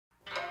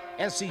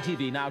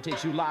SCTV now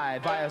takes you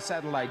live via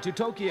satellite to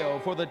Tokyo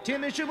for the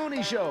Tim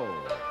Ishimuni Show.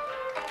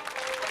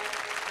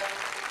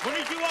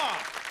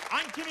 Konnichiwa.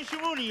 I'm Tim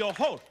Ishimuni, your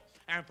host.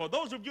 And for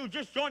those of you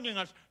just joining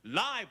us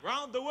live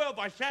around the world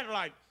by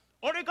satellite,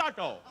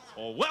 arigato,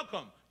 or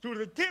welcome to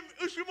the Tim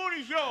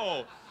Ishimuni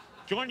Show.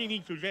 Joining me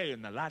today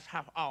in the last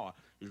half hour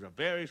is a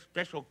very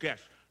special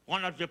guest,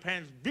 one of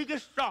Japan's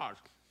biggest stars.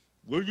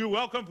 Will you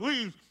welcome,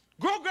 please,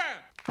 Grogan?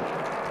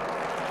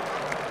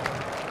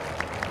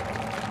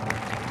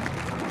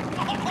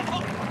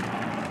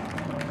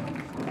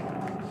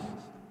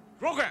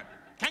 Grogan,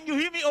 can you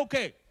hear me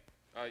okay?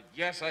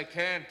 Yes, I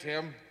can,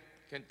 Tim.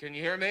 Can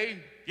you hear me?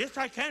 Yes,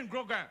 I can,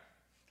 Grogan.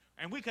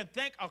 And we can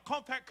thank our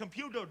compact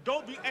computer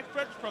Dolby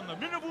experts from the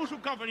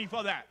Minabusu Company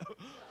for that.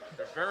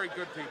 They're very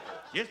good people.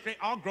 Yes, they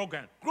are,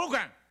 Grogan.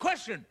 Grogan,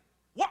 question.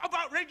 What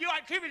about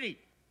radioactivity?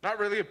 Not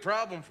really a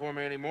problem for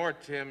me anymore,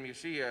 Tim. You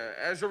see,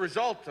 as a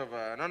result of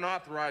an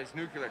unauthorized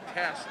nuclear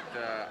test,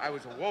 I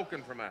was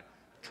awoken from a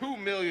 2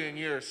 million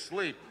year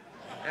sleep.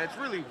 And it's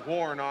really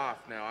worn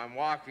off now. I'm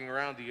walking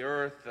around the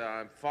Earth.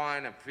 I'm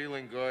fine. I'm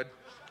feeling good.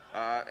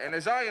 And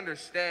as I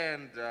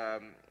understand the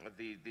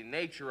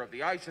nature of the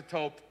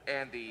isotope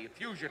and the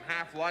fusion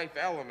half-life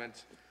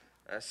elements,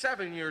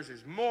 7 years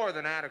is more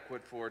than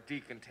adequate for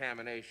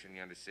decontamination,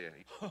 you understand?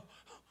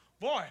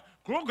 Boy,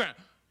 Grogan,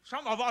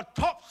 some of our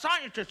top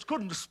scientists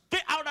couldn't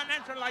spit out an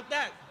answer like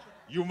that.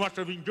 You must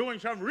have been doing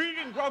some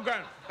reading,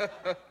 Grogan.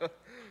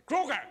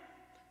 Grogan,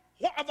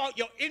 what about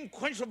your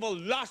unquenchable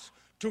lust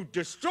to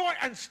destroy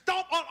and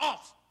stomp on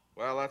us?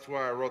 Well, that's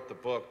why I wrote the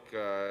book,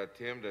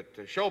 Tim,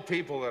 to show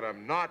people that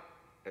I'm not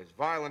as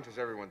violent as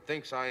everyone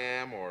thinks I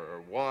am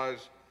or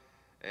was.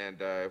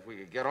 And if we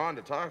could get on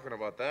to talking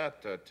about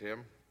that,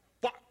 Tim.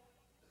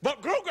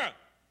 But Grogan,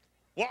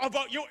 what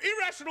about your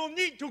irrational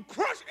need to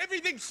crush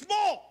everything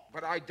small?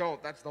 But I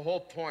don't. That's the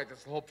whole point.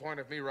 That's the whole point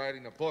of me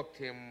writing the book,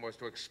 Tim, was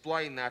to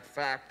explain that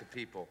fact to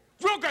people.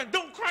 Grogan,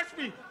 don't crush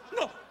me!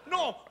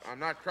 No! I'm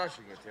not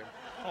crushing you, Tim.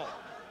 Oh,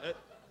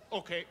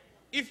 okay.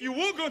 If you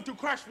were going to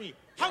crush me,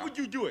 how would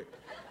you do it?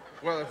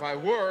 Well, if I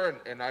were,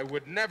 and I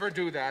would never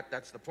do that,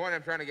 that's the point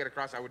I'm trying to get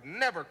across. I would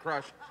never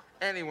crush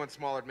anyone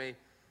smaller than me.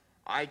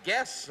 I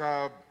guess,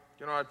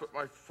 you know, I'd put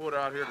my foot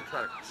out here to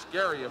try to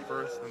scare you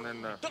first, and then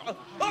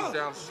ease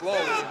down slowly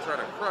and try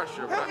to crush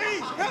you. Help me!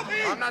 Help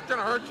me! I'm not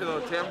gonna hurt you,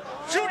 though, Tim.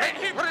 Shoot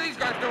Hey, him! what are these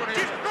guys doing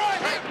here? Destroy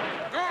Hey, him!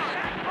 go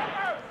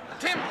on!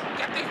 Tim,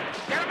 get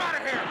him out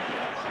of here!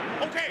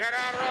 Okay. Get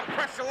out or I'll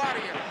crush the lot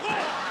of you. Go!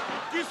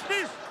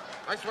 Dismiss!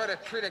 Nice way to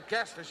treat a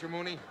guest,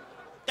 Ishimuni.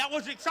 That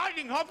was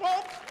exciting, huh,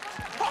 folks?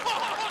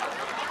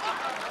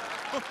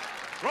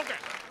 Grogan,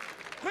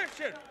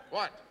 question.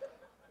 What?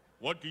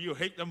 What do you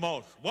hate the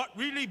most? What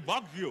really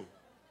bugs you?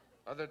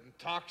 Other than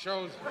talk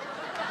shows?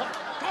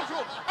 Talk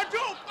show! A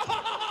joke!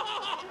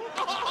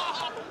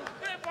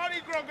 Hey,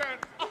 buddy, Grogan.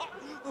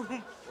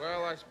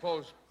 Well, I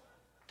suppose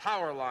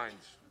power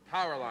lines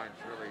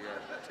really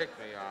tick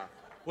me off.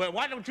 Well,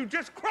 why don't you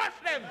just crush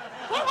them?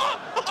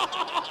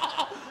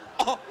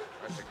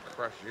 I should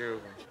crush you.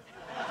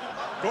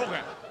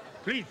 Grogan,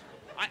 please,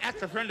 I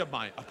asked a friend of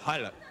mine, a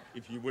pilot,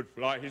 if he would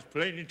fly his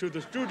plane into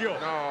the studio.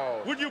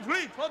 No. Would you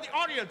please, for the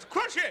audience,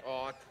 crush it?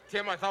 Oh,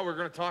 Tim, I thought we were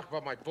going to talk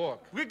about my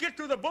book. We'll get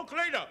to the book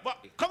later,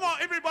 but come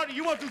on, everybody,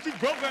 you want to see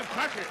Grogan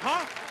crush it,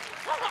 huh?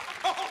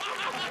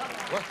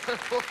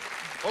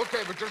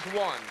 Okay, but just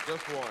one.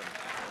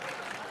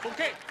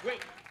 Okay,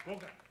 wait,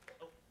 Grogan.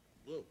 Oh,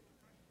 whoa.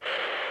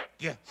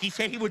 Yeah, he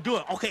said he would do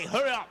it. Okay,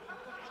 hurry up.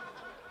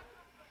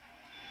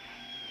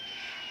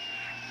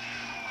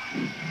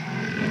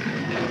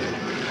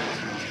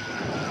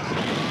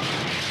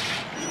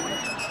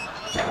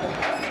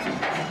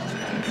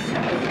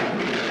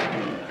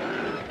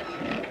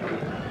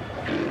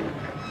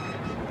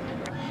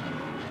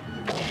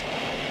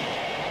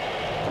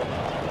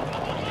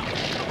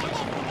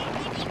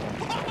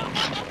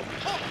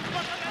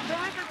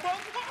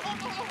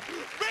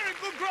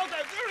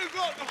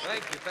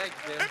 Thank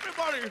you, Tim.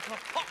 Everybody!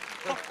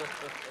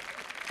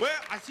 Well,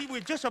 I see we're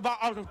just about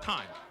out of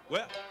time.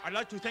 Well, I'd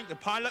like to thank the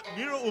pilot,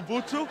 Miro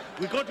Ubutsu.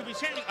 We're going to be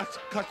sending a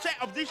cassette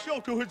of this show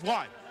to his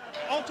wife.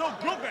 Also,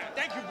 Grogan,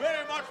 thank you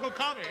very much for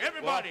coming.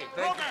 Everybody,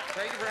 well, Grogan!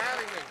 Thank you for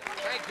having me.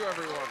 Thank you,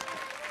 everyone.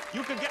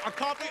 You can get a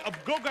copy of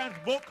Grogan's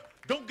book,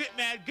 Don't Get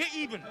Mad, Get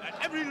Even, at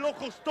every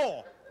local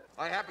store.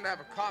 I happen to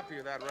have a copy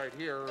of that right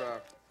here.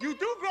 You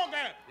do,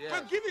 Grogan? Yes.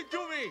 Well, give it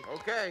to me.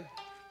 Okay.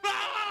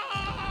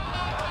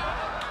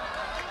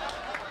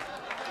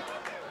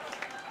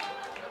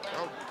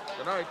 Well,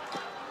 good night.